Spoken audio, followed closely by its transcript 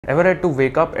Ever had to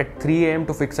wake up at 3 a.m.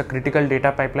 to fix a critical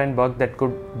data pipeline bug that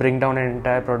could bring down an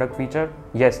entire product feature?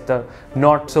 Yes, the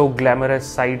not so glamorous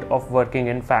side of working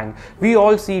in FAANG. We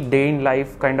all see day in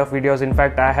life kind of videos. In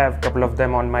fact, I have a couple of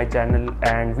them on my channel,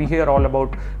 and we hear all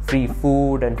about free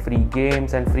food and free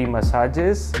games and free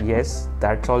massages. Yes,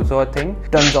 that's also a thing.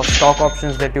 Tons of stock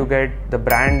options that you get, the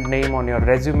brand name on your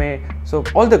resume. So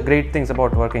all the great things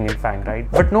about working in FAANG,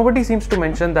 right? But nobody seems to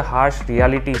mention the harsh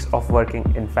realities of working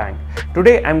in FAANG.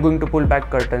 Today, I'm going to pull back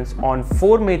curtains on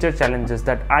 4 major challenges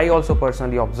that I also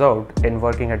personally observed in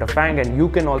working at a FAANG, and you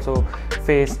can also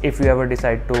face if you ever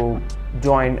decide to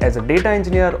join as a data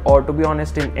engineer or, to be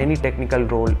honest, in any technical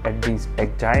role at these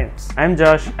tech giants. I'm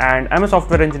Josh, and I'm a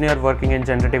software engineer working in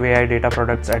generative AI data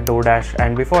products at DoorDash,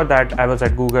 and before that I was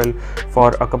at Google for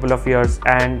a couple of years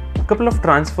and a couple of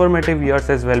transformative years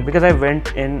as well, because I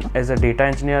went in as a data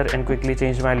engineer and quickly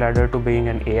changed my ladder to being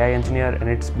an AI engineer, and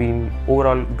it's been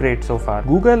overall great so far.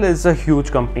 Google is a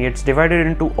huge company. It's divided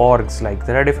into orgs, like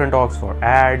there are different orgs for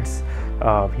ads,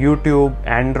 YouTube,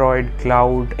 Android,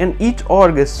 cloud, and each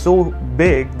org is so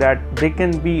big that they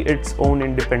can be its own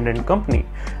independent company.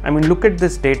 I mean, look at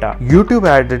this data. YouTube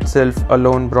ad itself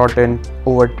alone brought in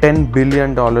over $10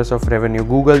 billion of revenue.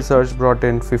 Google search brought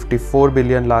in $54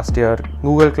 billion last year.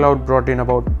 Google Cloud brought in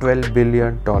about $12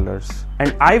 billion.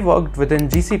 And I worked within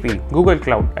GCP, Google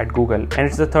Cloud, at Google, and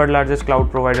it's the third largest cloud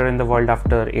provider in the world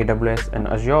after AWS and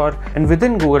Azure. And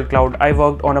within Google Cloud, I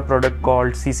worked on a product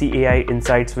called CCAI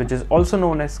Insights, which is also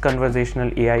known as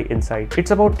Conversational AI Insight.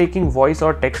 It's about taking voice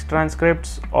or text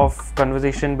transcripts of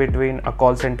conversation between a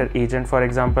call center agent, for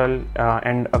example,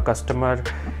 and a customer,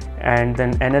 and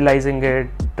then analyzing it,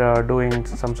 doing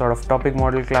some sort of topic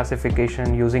model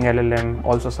classification using LLM,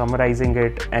 also summarizing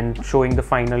it and showing the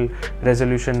final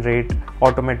resolution rate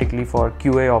automatically for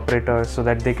QA operators so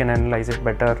that they can analyze it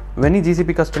better. Many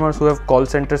GCP customers who have call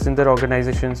centers in their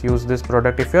organizations use this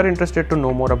product. If you're interested to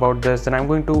know more about this, then I'm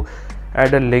going to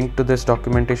add a link to this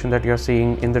documentation that you're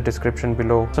seeing in the description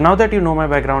below. So now that you know my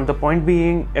background, the point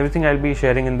being, everything I'll be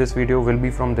sharing in this video will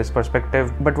be from this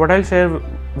perspective, but what I'll share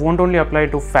won't only apply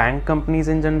to FAANG companies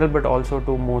in general, but also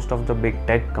to most of the big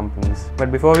tech companies.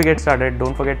 But before we get started,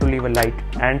 don't forget to leave a like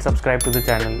and subscribe to the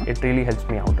channel. It really helps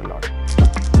me out a lot.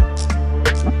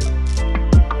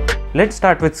 Let's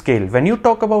start with scale. When you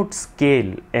talk about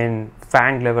scale in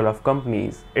FAANG level of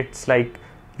companies, it's like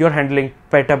you're handling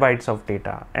petabytes of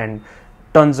data and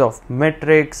tons of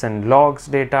metrics and logs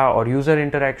data or user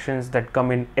interactions that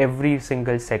come in every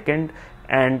single second,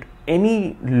 and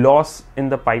any loss in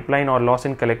the pipeline or loss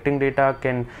in collecting data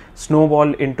can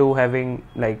snowball into having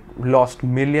lost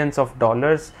millions of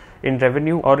dollars in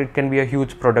revenue, or it can be a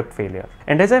huge product failure.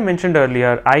 And as I mentioned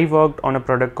earlier, I worked on a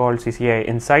product called CCAI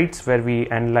Insights, where we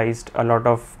analyzed a lot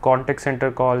of contact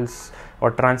center calls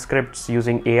or transcripts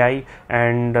using AI,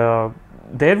 and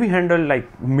there we handled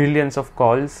millions of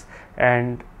calls,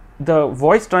 and the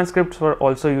voice transcripts were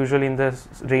also usually in the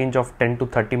range of 10 to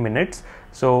 30 minutes.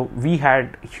 So we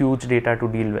had huge data to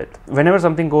deal with. Whenever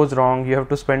something goes wrong, you have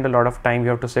to spend a lot of time, you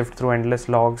have to sift through endless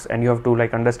logs, and you have to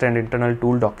understand internal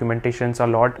tool documentations a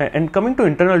lot. And coming to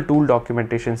internal tool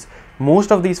documentations,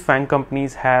 most of these FAANG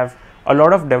companies have a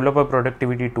lot of developer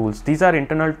productivity tools. These are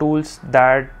internal tools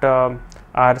that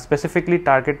are specifically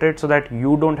targeted so that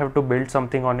you don't have to build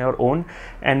something on your own,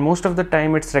 and most of the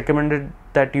time it's recommended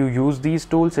that you use these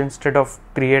tools instead of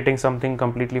creating something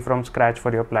completely from scratch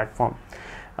for your platform.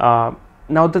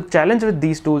 Now the challenge with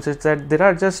these tools is that there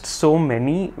are just so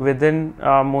many within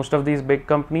most of these big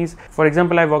companies. For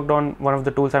example, I worked on one of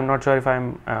the tools. I'm not sure if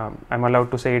I'm allowed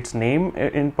to say its name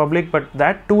in public, but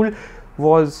that tool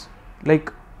was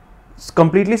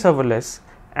completely serverless,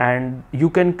 and you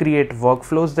can create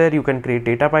workflows there, you can create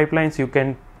data pipelines, you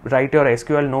can write your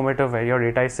SQL no matter where your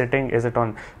data is sitting. Is it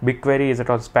on BigQuery, is it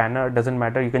on Spanner, doesn't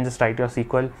matter. You can just write your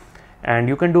SQL, and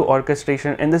you can do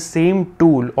orchestration, and the same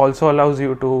tool also allows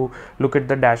you to look at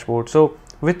the dashboard. So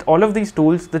with all of these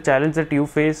tools, the challenge that you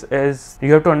face is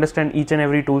you have to understand each and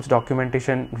every tool's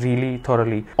documentation really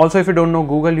thoroughly. Also, if you don't know,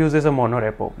 Google uses a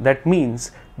monorepo. That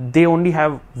means they only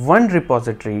have one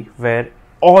repository where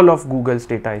all of Google's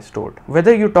data is stored.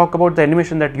 Whether you talk about the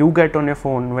animation that you get on your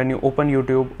phone when you open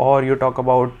YouTube, or you talk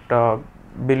about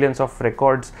billions of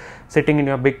records sitting in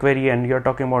your BigQuery and you're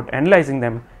talking about analyzing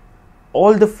them,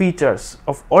 all the features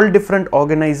of all different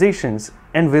organizations,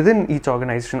 and within each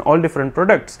organization all different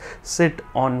products, sit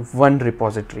on one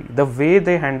repository. The way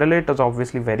they handle it is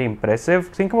obviously very impressive.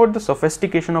 Think about the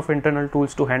sophistication of internal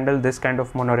tools to handle this kind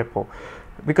of monorepo,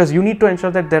 because you need to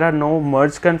ensure that there are no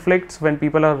merge conflicts when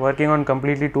people are working on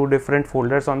completely 2 different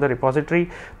folders on the repository,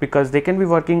 because they can be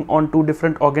working on 2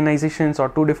 different organizations or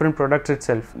 2 different products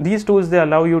itself. These tools, they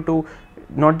allow you to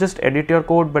not just edit your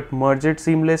code but merge it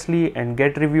seamlessly and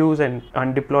get reviews and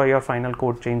undeploy your final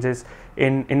code changes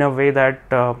in a way that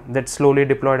that's slowly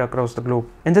deployed across the globe.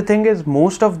 And the thing is,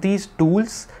 most of these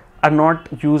tools are not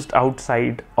used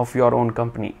outside of your own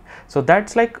company, so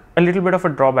that's like a little bit of a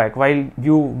drawback. While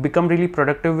you become really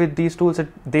productive with these tools,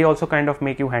 they also kind of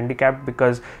make you handicapped,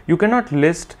 because you cannot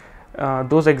list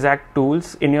those exact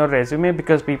tools in your resume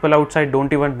because people outside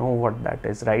don't even know what that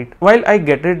is, right? While I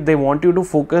get it, they want you to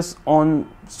focus on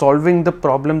solving the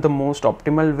problem the most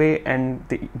optimal way, and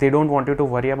they don't want you to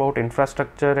worry about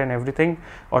infrastructure and everything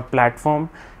or platform.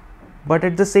 But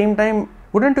at the same time,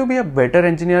 wouldn't you be a better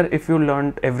engineer if you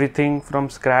learned everything from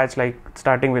scratch, like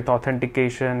starting with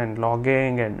authentication and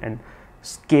logging and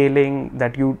scaling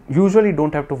that you usually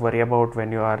don't have to worry about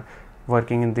when you are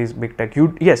working in these big tech?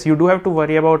 Yes, you do have to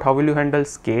worry about how will you handle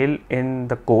scale in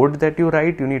the code that you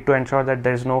write. You need to ensure that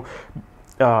there is no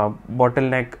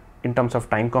bottleneck in terms of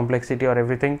time complexity or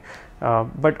everything,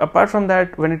 but apart from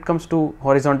that, when it comes to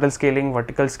horizontal scaling,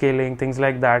 vertical scaling, things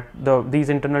like that, these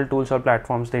internal tools or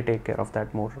platforms, they take care of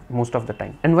that most of the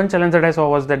time. And one challenge that I saw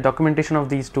was that documentation of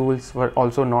these tools were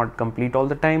also not complete all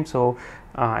the time. So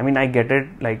I mean, I get it,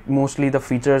 like mostly the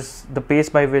features, the pace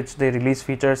by which they release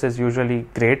features is usually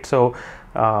great, so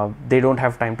they don't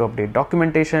have time to update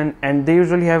documentation, and they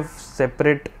usually have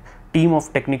separate team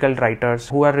of technical writers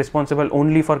who are responsible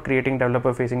only for creating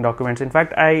developer facing documents. In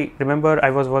fact, I remember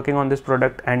I was working on this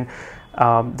product, and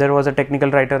there was a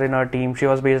technical writer in our team. She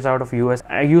was based out of US.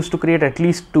 I used to create at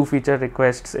least 2 feature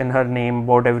requests in her name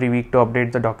about every week to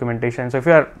update the documentation. So if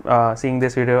you are seeing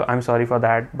this video, I'm sorry for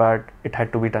that, but it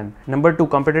had to be done. Number 2,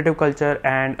 competitive culture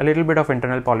and a little bit of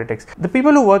internal politics. The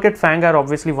people who work at FAANG are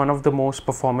obviously one of the most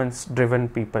performance driven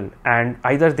people, and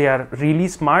either they are really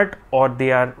smart or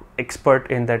they are expert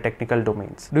in their technical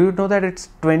domains. Do you know that it's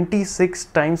 26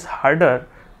 times harder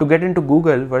to get into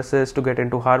Google versus to get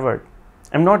into Harvard?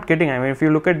 I'm not kidding. I mean, if you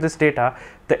look at this data,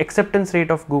 the acceptance rate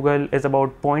of Google is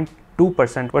about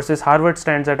 0.2% versus Harvard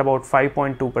stands at about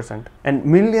 5.2%. And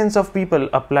millions of people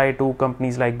apply to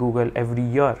companies like Google every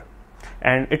year.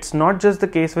 And it's not just the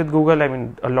case with Google. I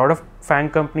mean, a lot of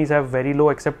FAANG companies have very low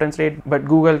acceptance rate, but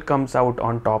Google comes out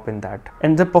on top in that.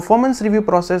 And the performance review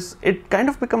process, it kind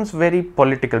of becomes very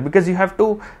political, because you have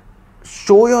to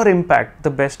show your impact the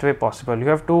best way possible. You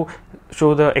have to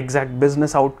show the exact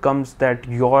business outcomes that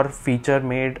your feature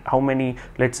made, how many,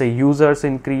 let's say, users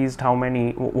increased,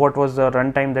 what was the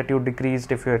runtime that you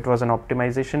decreased if it was an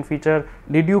optimization feature.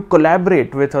 Did you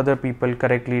collaborate with other people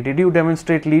correctly? Did you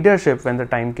demonstrate leadership when the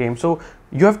time came? So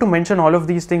you have to mention all of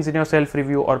these things in your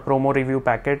self-review or promo review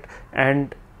packet,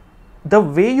 and the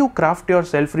way you craft your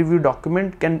self-review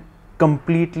document can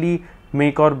completely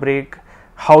make or break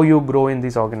how you grow in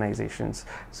these organizations.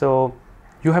 So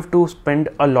you have to spend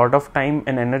a lot of time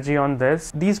and energy on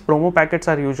this. These promo packets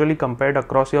are usually compared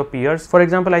across your peers. For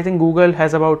example, I think Google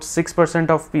has about 6%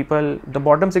 of people, the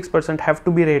bottom 6% have to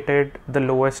be rated the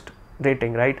lowest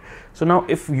rating, right? So now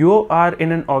if you are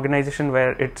in an organization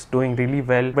where it's doing really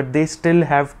well, but they still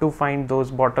have to find those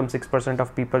bottom 6%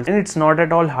 of people, and it's not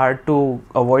at all hard to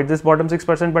avoid this bottom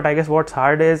 6%, but I guess what's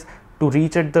hard is to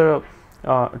reach at the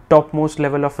topmost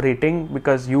level of rating,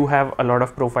 because you have a lot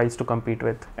of profiles to compete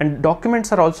with. And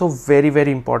documents are also very,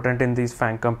 very important in these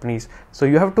FAANG companies. So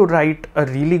you have to write a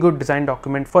really good design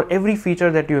document for every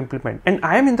feature that you implement. And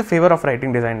I am in the favor of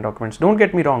writing design documents. Don't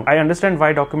get me wrong. I understand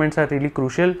why documents are really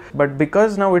crucial, but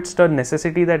because now it's the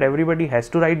necessity that everybody has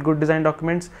to write good design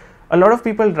documents, a lot of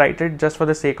people write it just for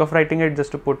the sake of writing it,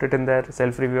 just to put it in their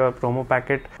self-review or promo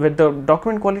packet, where the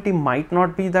document quality might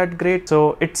not be that great.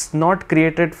 So it's not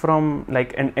created from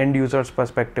like an end user's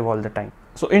perspective all the time.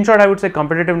 So in short, I would say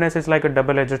competitiveness is like a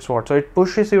double-edged sword. So it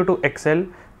pushes you to excel,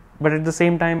 but at the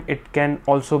same time, it can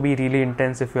also be really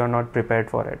intense if you are not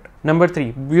prepared for it. Number 3,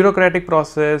 bureaucratic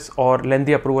process or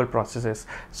lengthy approval processes.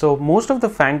 So most of the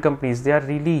FAANG companies, they are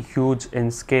really huge in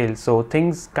scale. So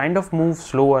things kind of move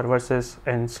slower versus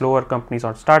in slower companies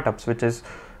or startups, which is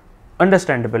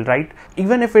understandable, right?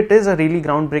 Even if it is a really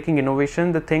groundbreaking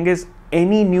innovation, the thing is,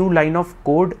 any new line of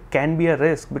code can be a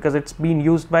risk because it's been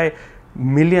used by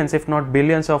millions, if not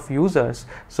billions of users.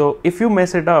 So if you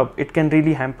mess it up, it can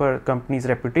really hamper company's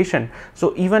reputation.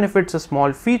 So even if it's a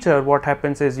small feature, what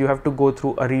happens is you have to go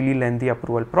through a really lengthy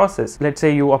approval process. Let's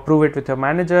say you approve it with your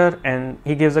manager and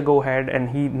he gives a go ahead, and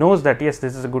he knows that yes,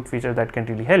 this is a good feature that can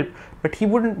really help, but he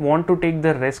wouldn't want to take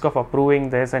the risk of approving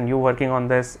this and you working on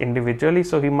this individually.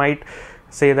 So he might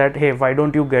say that, hey, why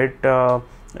don't you get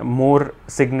more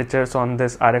signatures on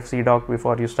this RFC doc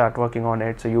before you start working on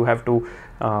it? So you have to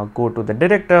go to the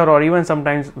director or even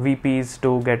sometimes VPs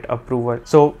to get approval.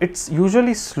 So it's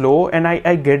usually slow, and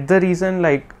I get the reason.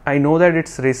 Like, I know that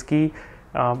it's risky,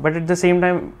 but at the same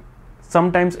time,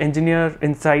 sometimes engineer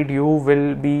inside you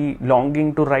will be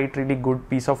longing to write really good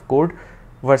piece of code,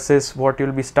 versus what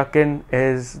you'll be stuck in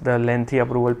is the lengthy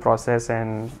approval process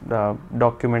and the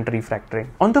document refactoring.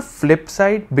 On the flip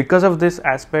side, because of this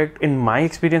aspect, in my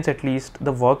experience at least,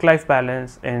 the work-life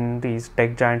balance in these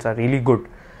tech giants are really good.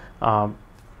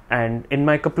 And in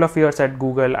my couple of years at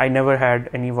Google, I never had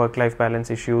any work-life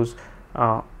balance issues.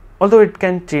 Although it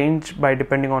can change by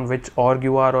depending on which org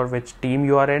you are or which team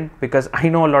you are in, because I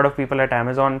know a lot of people at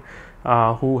Amazon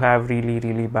who have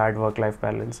really bad work-life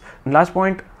balance. And last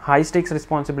point, high stakes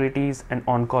responsibilities and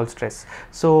on-call stress.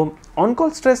 So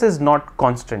on-call stress is not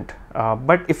constant,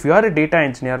 but if you are a data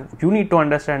engineer, you need to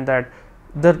understand that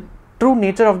the true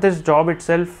nature of this job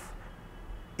itself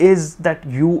is that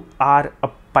you are a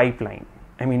pipeline.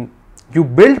 I mean, you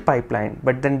build pipeline,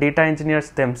 but then data engineers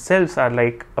themselves are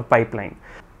like a pipeline.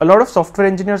 A lot of software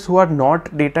engineers who are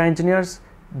not data engineers,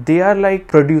 they are like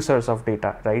producers of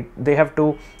data, right? They have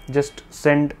to just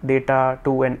send data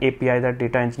to an API that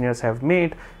data engineers have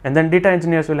made, and then data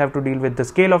engineers will have to deal with the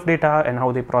scale of data and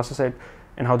how they process it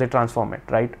and how they transform it,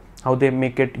 right? How they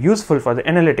make it useful for the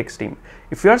analytics team.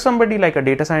 If you are somebody like a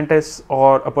data scientist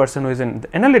or a person who is in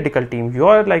the analytical team, you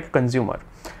are like a consumer.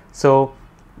 So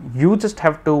you just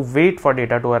have to wait for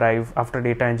data to arrive after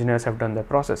data engineers have done their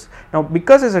process. Now,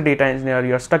 because as a data engineer,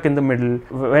 you're stuck in the middle.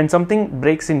 When something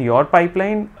breaks in your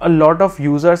pipeline, a lot of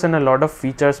users and a lot of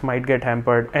features might get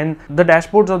hampered. And the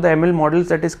dashboards or the ML models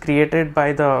that is created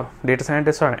by the data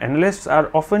scientists or analysts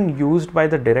are often used by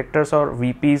the directors or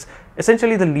VPs,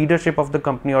 essentially the leadership of the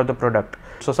company or the product.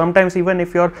 So sometimes even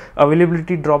if your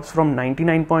availability drops from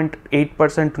 99.8%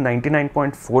 to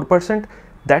 99.4%,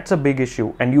 that's a big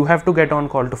issue and you have to get on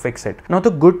call to fix it. Now the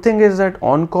good thing is that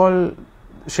on call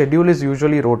schedule is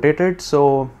usually rotated,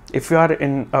 so if you are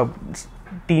in a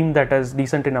team that has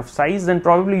decent enough size, then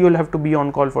probably you'll have to be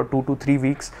on call for 2 to 3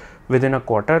 weeks within a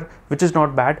quarter, which is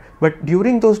not bad. But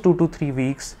during those 2 to 3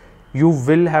 weeks you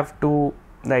will have to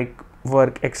like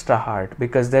work extra hard,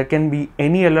 because there can be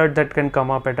any alert that can come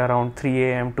up at around 3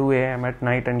 a.m. 2 a.m. at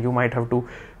night, and you might have to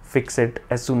fix it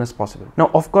as soon as possible.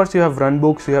 Now of course you have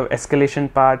runbooks, you have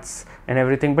escalation paths and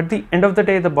everything, but at the end of the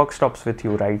day the buck stops with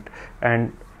you, right?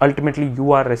 And ultimately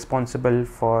you are responsible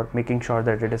for making sure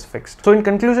that it is fixed. So in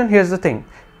conclusion, here's the thing: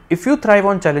 if you thrive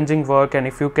on challenging work and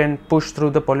if you can push through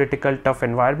the political tough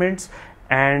environments,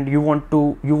 and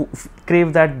you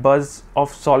crave that buzz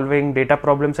of solving data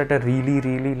problems at a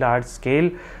really large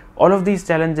scale, all of these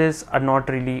challenges are not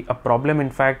really a problem. In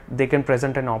fact, they can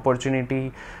present an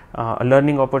opportunity, a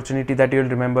learning opportunity that you'll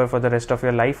remember for the rest of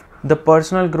your life. The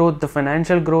personal growth, the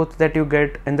financial growth that you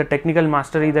get, and the technical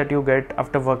mastery that you get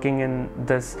after working in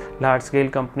this large scale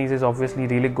companies is obviously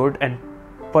really good. And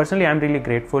personally, I'm really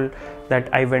grateful that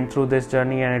I went through this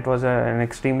journey, and it was an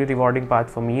extremely rewarding path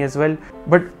for me as well.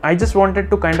 But I just wanted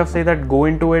to kind of say that go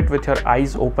into it with your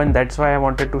eyes open. That's why I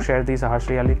wanted to share these harsh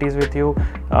realities with you,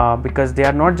 because they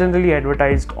are not generally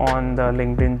advertised on the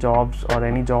LinkedIn jobs or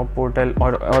any job portal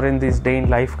or in these day in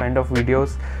life kind of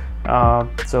videos.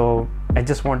 So I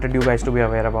just wanted you guys to be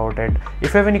aware about it.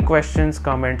 If you have any questions,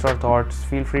 comments or thoughts,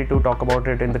 feel free to talk about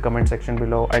it in the comment section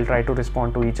below. I'll try to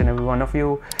respond to each and every one of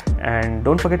you, and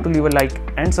don't forget to leave a like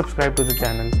and subscribe to the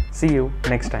channel. See you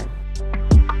next time.